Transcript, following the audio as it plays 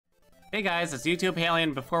Hey guys, it's YouTube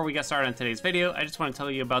Haelian. Before we get started on today's video, I just want to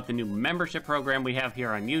tell you about the new membership program we have here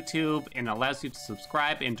on YouTube, and it allows you to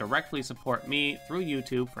subscribe and directly support me through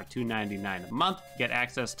YouTube for $2.99 a month. You get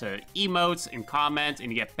access to emotes and comments,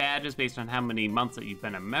 and you get badges based on how many months that you've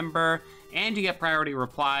been a member, and you get priority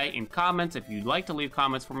reply in comments if you'd like to leave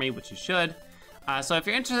comments for me, which you should. So if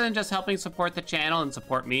you're interested in just helping support the channel and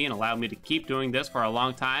support me and allow me to keep doing this for a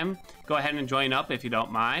long time, go ahead and join up if you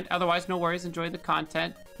don't mind. Otherwise, no worries, enjoy the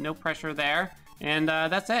content, no pressure there. And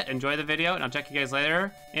that's it, enjoy the video, and I'll check you guys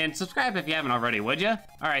later. And subscribe if you haven't already, would you?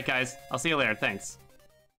 All right, guys, I'll see you later, thanks.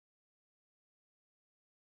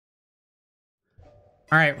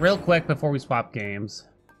 All right, real quick before we swap games.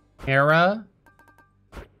 HERA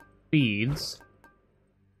feeds.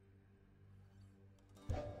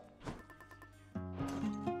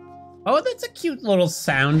 Oh, that's a cute little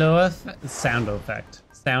sound effect,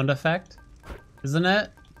 isn't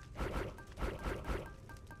it?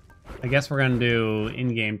 I guess we're gonna do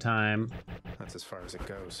in-game time. That's as far as it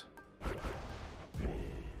goes.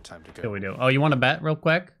 Time to go. Here we do. Oh, you want to bet real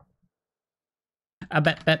quick? A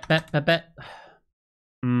bet.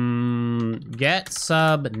 Get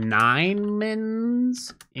sub 9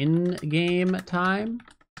 mins in-game time.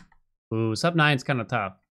 Ooh, sub 9's kind of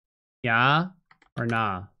tough. Yeah or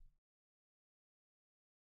nah?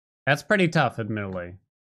 That's pretty tough, admittedly.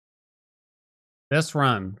 This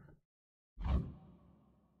run.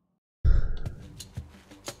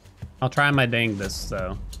 I'll try my dang-best,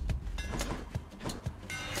 though.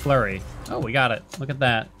 Flurry. Oh, we got it. Look at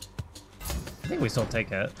that. I think we still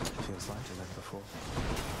take it. Feels lighter than before.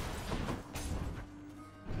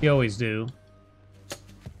 You always do.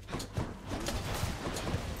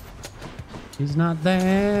 He's not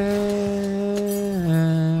there.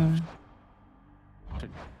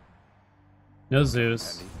 No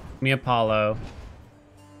Zeus. Give me Apollo.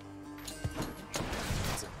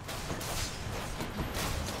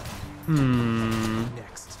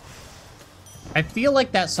 Next. I feel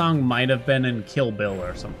like that song might have been in Kill Bill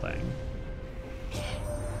or something.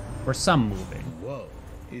 Or some movie. Whoa,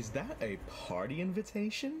 is that a party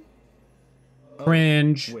invitation?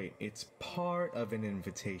 Cringe. Oh, wait, it's part of an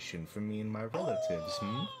invitation for me and my relatives,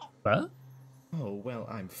 What? Oh, well,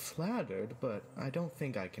 I'm flattered, but I don't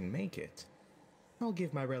think I can make it. I'll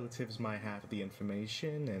give my relatives my half of the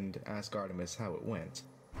information and ask Artemis how it went.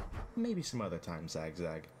 Maybe some other time, Zag.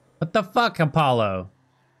 What the fuck, Apollo?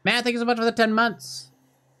 Man, thank you so much for the 10 months.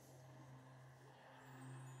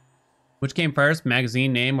 Which came first,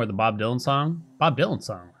 magazine name or the Bob Dylan song? Bob Dylan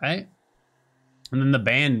song, right? And then the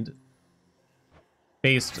band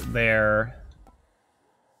based their...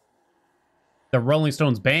 The Rolling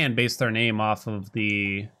Stones band based their name off of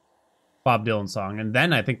the Bob Dylan song. And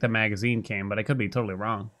then I think the magazine came, but I could be totally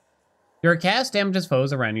wrong. Your cast damages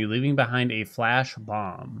foes around you, leaving behind a flash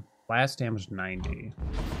bomb. Blast damage 90.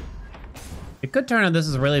 It could turn out this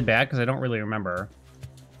is really bad because I don't really remember.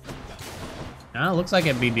 It looks like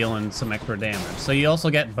it'd be dealing some extra damage. So you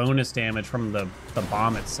also get bonus damage from the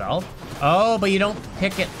bomb itself. Oh, but you don't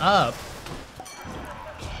pick it up.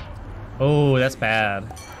 Oh, that's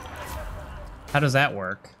bad. How does that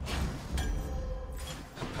work?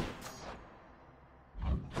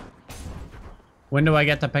 When do I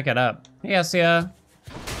get to pick it up? Yes, yeah.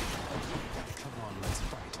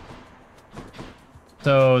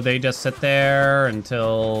 So they just sit there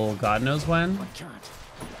until God knows when?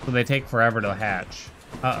 So they take forever to hatch.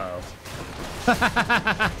 Uh-oh.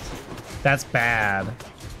 That's bad.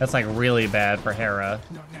 That's like really bad for HERA.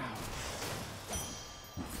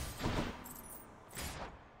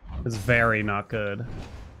 It's very not good.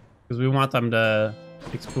 Because we want them to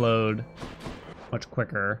explode much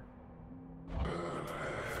quicker.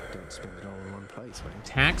 Don't spend it all in one place, right?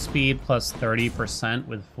 Attack speed plus 30%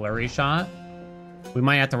 with Flurry Shot. We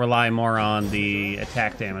might have to rely more on the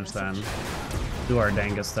attack damage then. Do our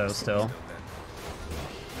dangest though still.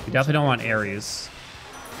 We definitely don't want Ares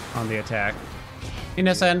on the attack.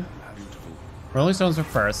 Innocent. Rolling Stones were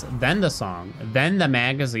first, then the song, then the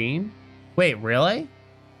magazine. Wait, really?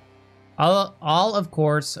 All of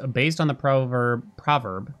course, based on the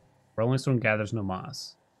proverb, Rolling Stone gathers no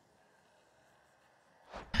moss.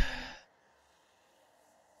 I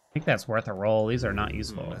think that's worth a roll. These are not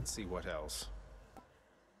useful. Let's see what else.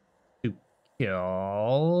 To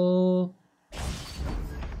kill.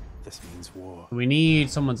 This means war. We need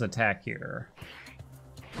someone's attack here.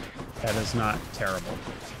 That is not terrible.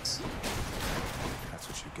 That's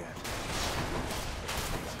what you get.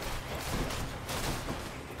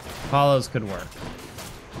 Apollo's could work.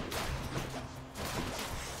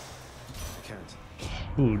 Can't.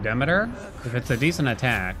 Ooh, Demeter? If it's a decent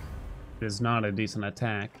attack, it is not a decent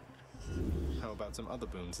attack. How about some other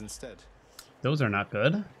boons instead. Those are not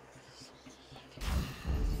good.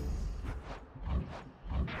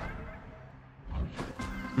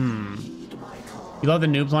 You love the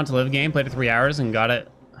Noobs Want to Live game? Played it 3 hours and got it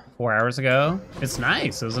 4 hours ago. It's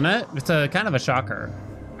nice, isn't it? It's a kind of a shocker.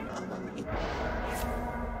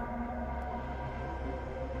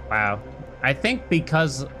 Wow. I think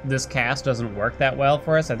because this cast doesn't work that well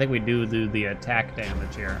for us, I think we do the attack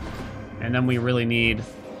damage here. And then we really need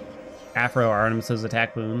Afro Artemis's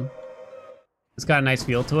attack boon. It's got a nice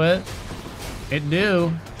feel to it. It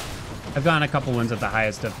do. I've gotten a couple wins at the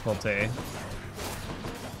highest difficulty.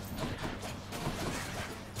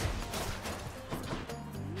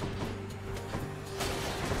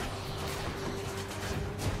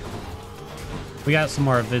 We got some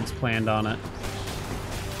more vids planned on it.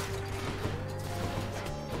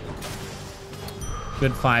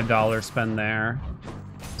 Good $5 spend there.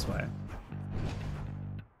 This way.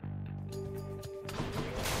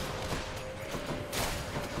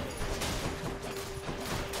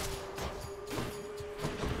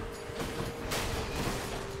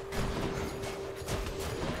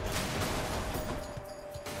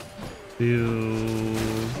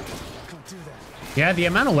 Yeah, the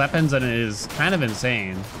amount of weapons in it is kind of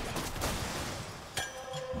insane.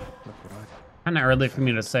 Kind of early for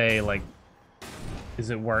me to say, like,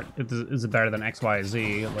 is it better than X, Y,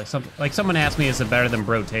 Z? Like someone asked me, is it better than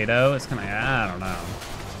Brotato? It's kind of, I don't know.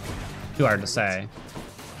 Too hard to say.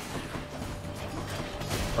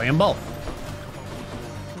 Play them both.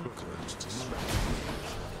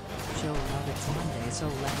 Joe, love it's Monday, so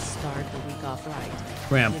let's start the week off right.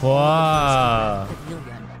 Grandpa.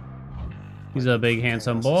 He's a big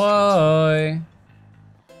handsome boy.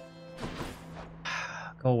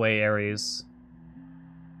 Go away, Aries.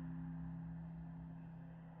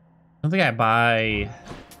 I don't think I buy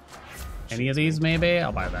any of these, maybe?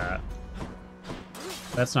 I'll buy that.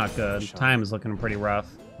 That's not good. Time is looking pretty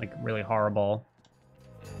rough. Like, really horrible.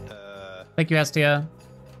 Thank you, Estia.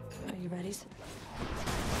 Are you ready?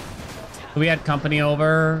 We had company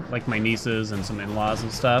over, like my nieces and some in-laws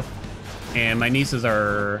and stuff. And my nieces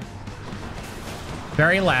are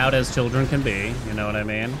very loud as children can be, you know what I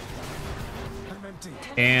mean?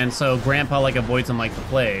 And so Grandpa like avoids them like the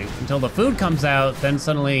plague until the food comes out. Then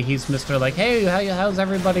suddenly he's Mr. like, hey, how's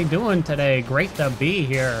everybody doing today? Great to be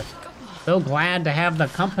here. So glad to have the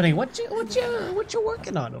company. What you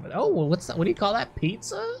working on over there? Oh, well, what's that? What do you call that?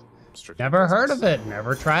 Pizza? Never heard of it.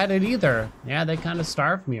 Never tried it either. Yeah, they kind of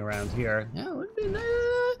starved me around here. Yeah, no,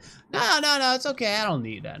 it's okay. I don't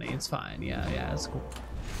need any. It's fine. Yeah, it's cool.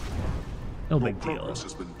 No big deal.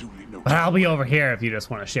 But I'll be over here if you just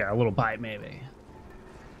want to share a little bite, maybe.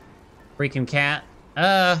 Freaking cat.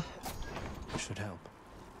 Should help.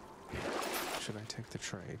 Should I take the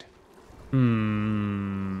trade?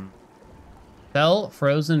 Sell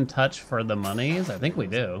Frozen Touch for the monies? I think we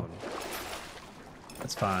do.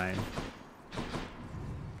 That's fine.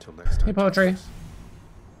 Till next time. Hey, Poetry.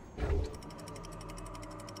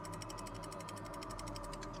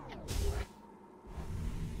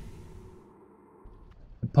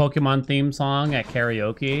 The Pokemon theme song at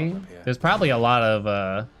karaoke. There's probably a lot of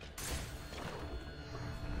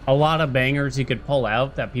bangers you could pull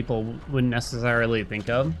out that people wouldn't necessarily think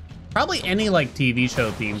of. Probably any like TV show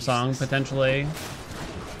theme song potentially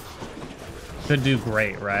could do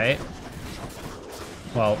great, right?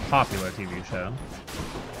 Well, popular TV show.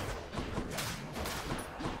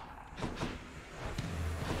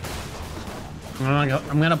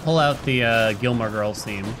 I'm gonna pull out the Gilmore Girls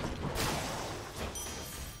theme.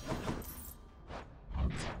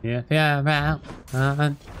 If you're out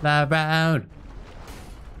on the road.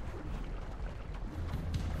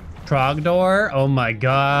 Trogdor? Oh my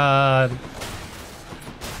god.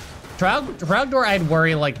 Trogdor, I'd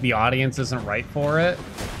worry like the audience isn't right for it.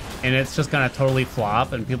 And it's just gonna totally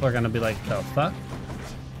flop and people are gonna be like, the fuck?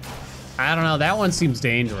 I don't know, that one seems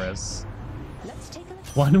dangerous.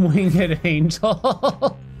 One-winged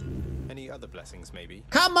angel. Any other blessings, maybe?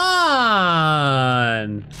 Come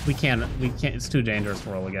on! We can't, it's too dangerous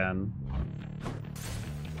to roll again.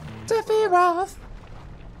 Sephiroth!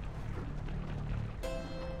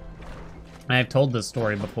 I've told this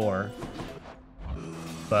story before,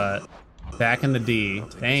 but back in the D,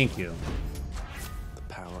 thank you. The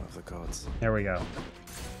power of the gods. There we go.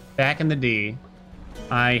 Back in the D,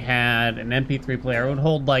 I had an MP3 player. It would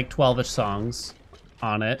hold like 12-ish songs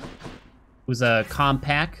on it. It was a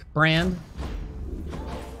Compaq brand.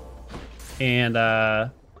 And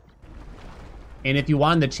if you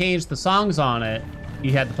wanted to change the songs on it,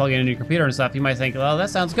 you had to plug it into your computer and stuff. You might think, well, that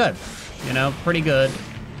sounds good. You know, pretty good.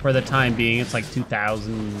 for the time being. It's like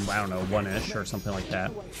 2000, I don't know, 1-ish or something like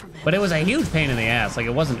that. But it was a huge pain in the ass. Like,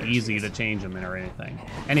 it wasn't easy to change them in or anything.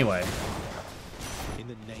 Anyway. In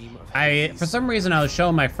the name of For some reason, I was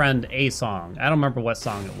showing my friend a song. I don't remember what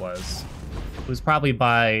song it was. It was probably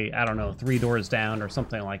by, I don't know, 3 Doors Down or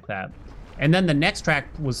something like that. And then the next track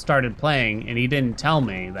was started playing, and he didn't tell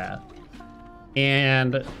me that.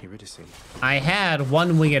 And I had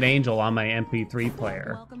One Winged Angel on my MP3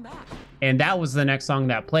 player. And that was the next song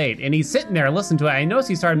that played. And he's sitting there listening to it. I noticed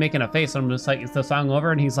he started making a face. I'm just like, is the song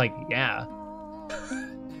over? And he's like, yeah.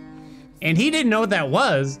 And he didn't know what that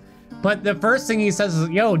was. But the first thing he says is,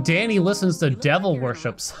 yo, Danny listens to devil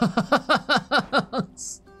worship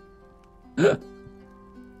songs.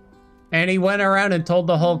 And he went around and told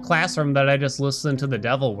the whole classroom that I just listened to the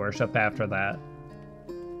devil worship after that.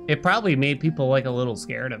 It probably made people like a little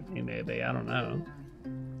scared of me, maybe. I don't know.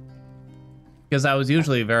 Because I was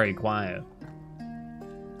usually very quiet.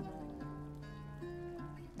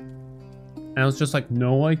 And I was just like,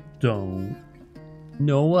 no, I don't.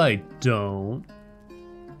 No, I don't.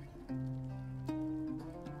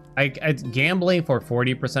 Gambling for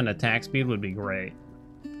 40% attack speed would be great.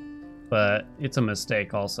 But it's a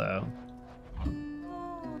mistake also.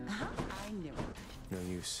 no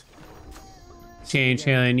use. Change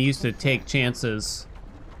Haelian used to take chances.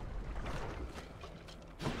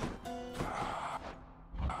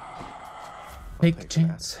 Take the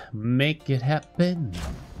chance, make it happen.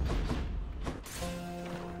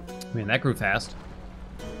 Man, that grew fast.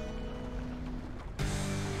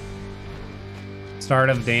 Start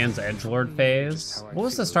of Dan's edgelord phase. What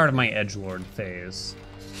was the start of my edgelord phase?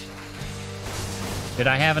 Did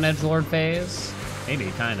I have an edgelord phase? Maybe,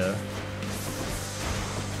 kinda.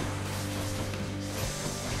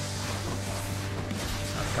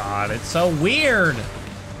 Oh god, it's so weird!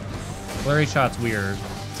 Flurry shot's weird.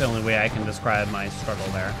 It's the only way I can describe my struggle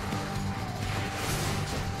there.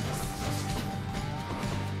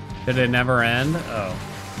 Did it never end? Oh.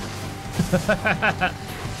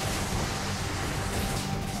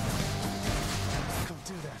 Can't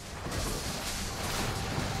do that.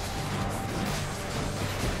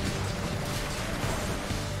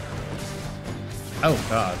 Oh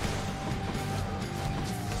god.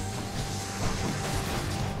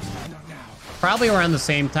 Probably around the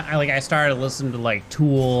same time, like I started listening to like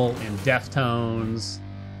Tool and Deftones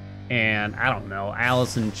and I don't know,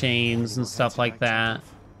 Alice in Chains and stuff like that.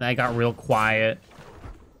 And I got real quiet.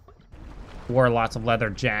 Wore lots of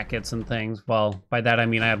leather jackets and things. Well, by that I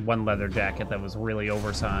mean I had one leather jacket that was really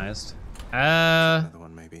oversized. Another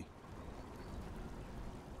one, maybe.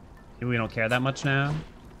 We don't care that much now.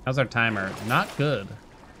 How's our timer? Not good.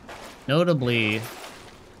 Notably,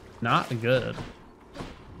 not good.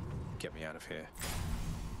 Get me out of here.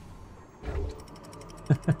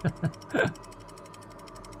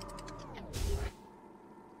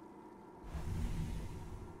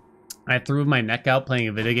 I threw my neck out playing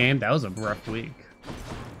a video game. That was a rough week.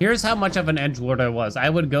 Here's how much of an edgelord I was. I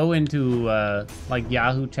would go into like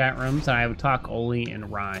Yahoo chat rooms and I would talk only in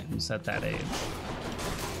rhymes at that age.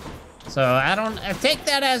 So I take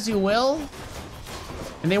that as you will.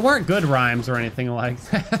 And they weren't good rhymes or anything like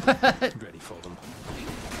that. Ready for them.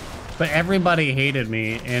 But everybody hated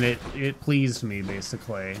me and it pleased me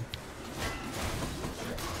basically.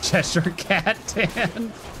 Cheshire Cat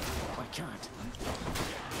Dan. I can't.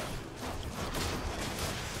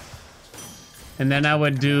 And then I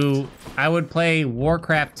would play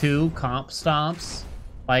Warcraft 2 comp stomps,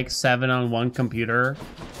 like 7 on one computer.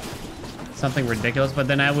 Something ridiculous, but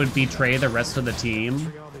then I would betray the rest of the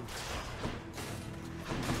team.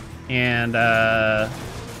 And,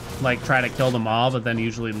 like, try to kill them all, but then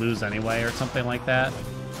usually lose anyway, or something like that.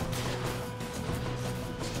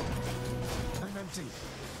 I'm empty.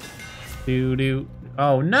 Doo-doo.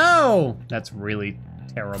 Oh, no! That's really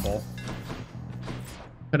terrible.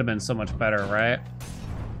 Could have been so much better, right?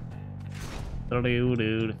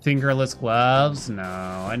 Doo-doo-doo. Fingerless gloves? No,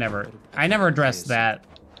 I never addressed that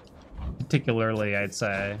particularly, I'd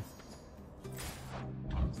say.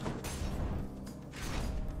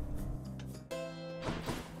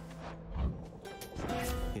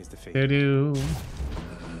 Here's the fee. Doo-doo.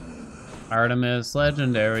 Artemis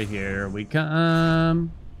Legendary, here we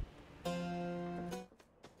come.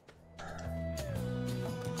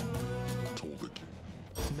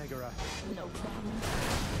 Megara. No problem.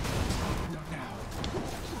 Not now.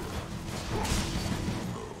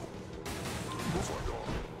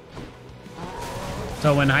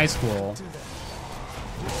 So in high school,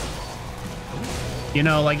 you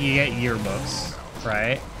know, like you get yearbooks,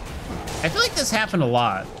 right? I feel like this happened a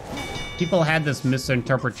lot. People had this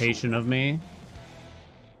misinterpretation of me.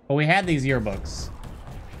 But we had these yearbooks.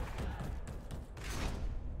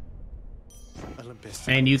 Olympus.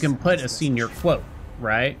 And you can put a senior quote,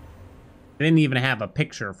 right? I didn't even have a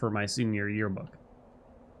picture for my senior yearbook.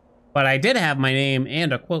 But I did have my name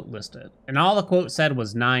and a quote listed. And all the quote said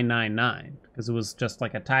was 999, because it was just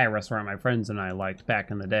like a Thai restaurant my friends and I liked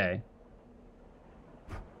back in the day.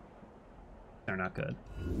 They're not good.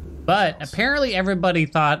 But apparently everybody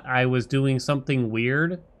thought I was doing something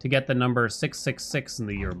weird to get the number 666 in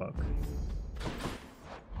the yearbook.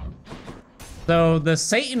 So the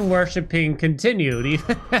Satan worshipping continued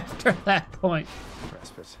even after that point.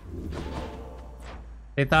 Respite.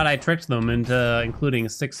 They thought I tricked them into including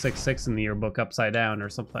 666 in the yearbook upside down or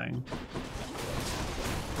something.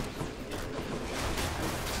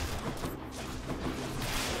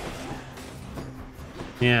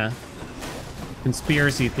 Yeah.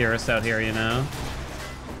 Conspiracy theorists out here, you know?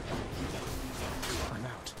 I'm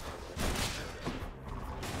out.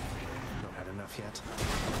 Not had enough yet.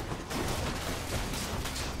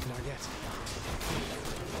 Not yet.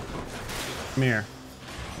 Come here.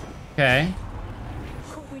 Okay.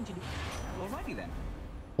 Alrighty then.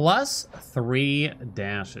 Plus 3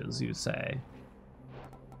 dashes, you say.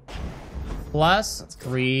 Plus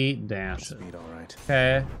 3 dashes. Speed, all right.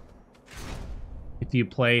 Okay. If you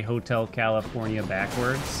play Hotel California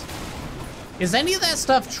backwards. Is any of that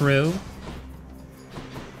stuff true?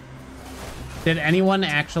 Did anyone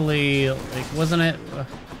actually, like, wasn't it,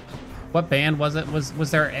 what band was it?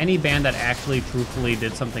 Was there any band that actually truthfully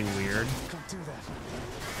did something weird? Can't do that.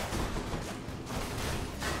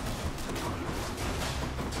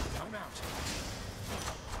 I'm out.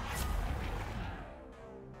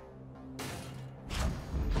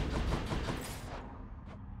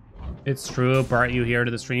 It's true, it brought you here to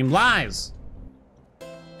the stream. Lies!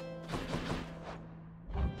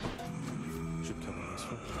 Should come in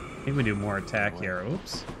useful. Maybe we do more attack here.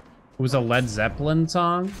 Oops. It was a Led Zeppelin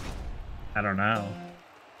song? I don't know.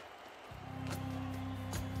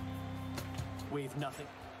 We've nothing.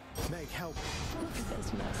 Meg, help. Look at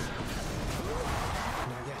this mess.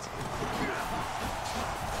 Not yet.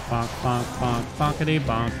 Bonk, bonk, bonk, bonkity,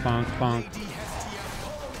 bonk, bonk, bonk.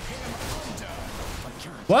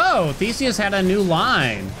 Whoa, Theseus had a new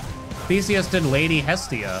line. Theseus did Lady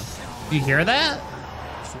Hestia. Did you hear that?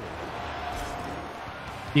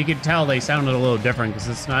 You could tell they sounded a little different because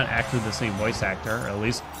it's not actually the same voice actor, or at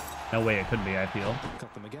least no way it could be, I feel.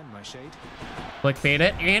 Got them again, my shade. Clickbait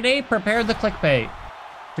it. Andy, prepare the clickbait.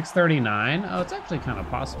 639. Oh, it's actually kind of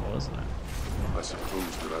possible, isn't it? I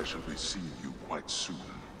suppose that I shall be seeing you quite soon.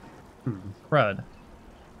 Crud.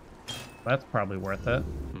 That's probably worth it.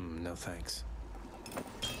 No thanks.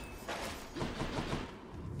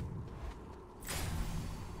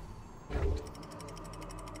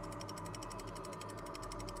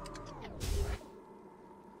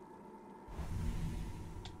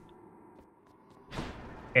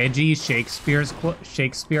 Edgy Shakespeare quote.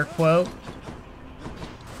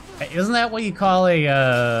 Isn't that what you call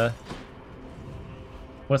a,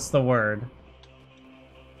 what's the word?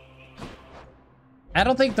 I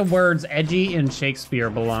don't think the words edgy and Shakespeare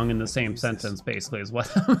belong in the same sentence, basically, is what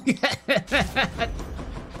I'm getting at. The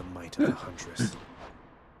might of the huntress.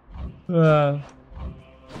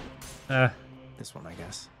 This one, I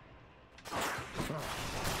guess.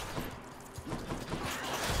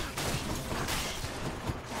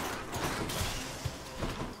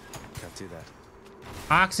 Can't do that.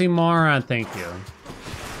 Oxymoron, thank you.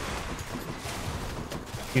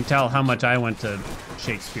 You can tell how much I went to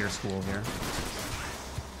Shakespeare school here.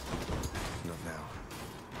 Not now.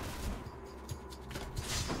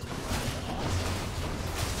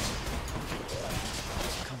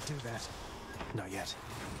 Can't do that. Not yet.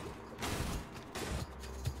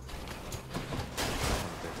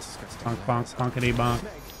 They're disgusting. Bonk, bonk, bonkity bonk.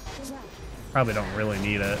 Meg, Probably don't really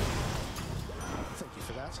need it. thank you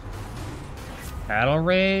for that. Battle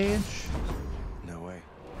Rage. No way.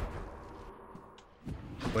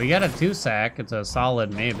 We got a 2-sack. It's a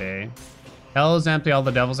solid maybe. Hell is empty, all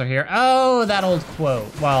the devils are here. Oh, that old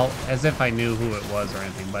quote. Well, as if I knew who it was or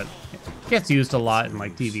anything, but it gets used a lot in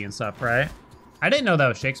like TV and stuff, right? I didn't know that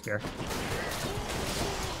was Shakespeare.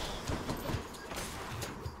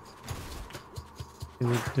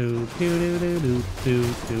 Do do do do do do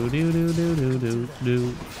do do do do do do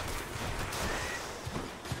do.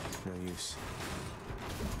 No use.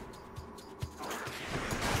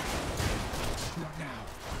 Not now.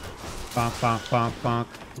 Bonk bonk bonk bonk.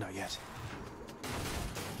 Not yet.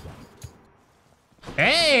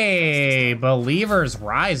 Hey, Believers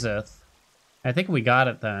Riseth. I think we got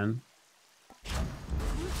it then.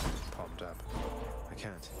 Popped up. I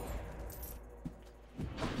can't.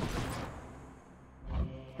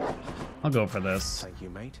 I'll go for this. Thank you,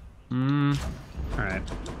 mate. All right.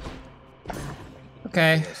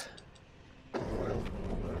 Okay.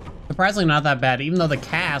 Surprisingly not that bad, even though the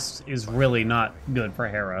cast is really not good for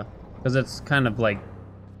HERA. Because it's kind of like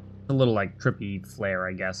a little like trippy flair,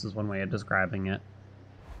 I guess, is one way of describing it.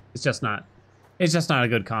 It's just not a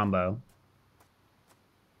good combo,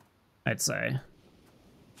 I'd say.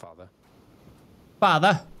 Father.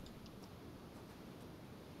 Father,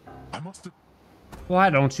 I must have... why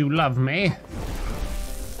don't you love me? Hey,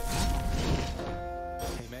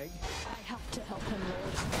 Meg. I have to help him,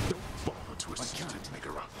 Lord. Don't bother to assist it,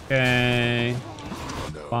 Megara. Okay.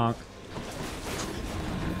 No. Bonk.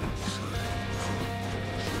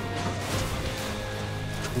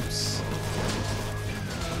 Oops.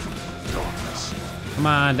 Darkness. Come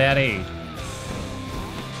on, Daddy.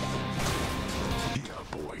 Yeah,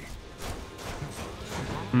 boy.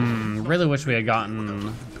 Really wish we had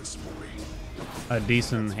gotten This boy. a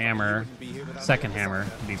decent hammer. Second hammer,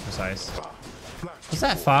 to be precise. Flash. What's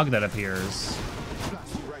that fog that appears?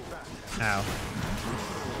 Ow.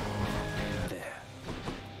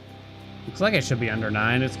 Looks like it should be under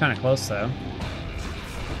 9. It's kind of close, though.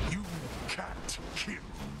 You can't kill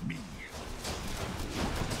me.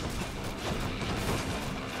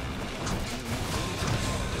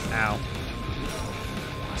 Ow.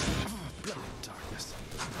 Darkness.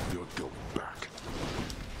 You're going back.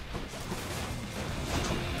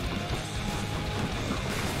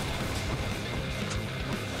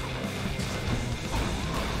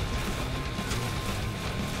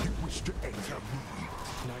 You wish to enter me.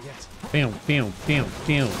 Not yet. Pew, pew, pew,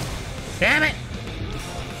 pew. Damn it!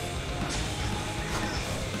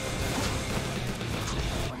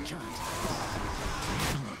 I can't.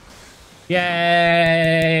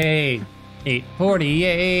 Yay!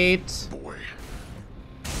 848. Boy,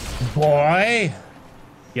 Boy!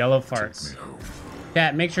 Yellow me farts. home.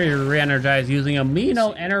 Chat, make sure you're re-energized using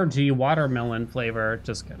Amino Energy watermelon flavor.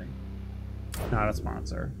 Just kidding. Not a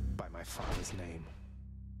sponsor. By my father's name.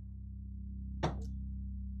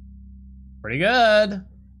 Pretty good.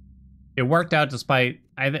 It worked out despite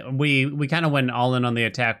we kind of went all in on the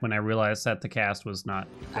attack when I realized that the cast was not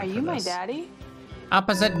good Are for you my this. daddy?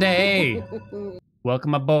 Opposite day.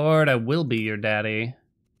 Welcome aboard. I will be your daddy.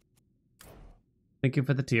 Thank you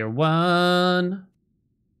for the tier 1.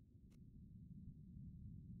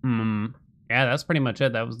 Yeah, that's pretty much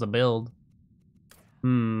it. That was the build.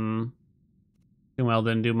 Doing well,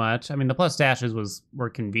 didn't do much. I mean, the plus dashes were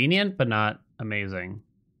convenient, but not amazing.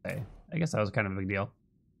 Okay. I guess that was kind of a big deal.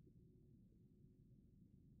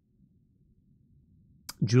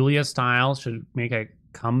 Julia Stiles should make a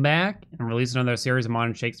comeback and release another series of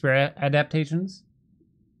modern Shakespeare adaptations.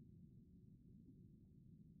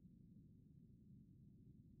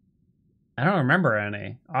 I don't remember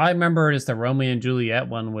any. All I remember is the Romeo and Juliet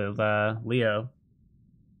one with Leo.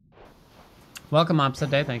 Welcome, Opposite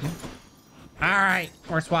Day. Thank you. All right,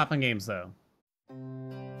 we're swapping games though.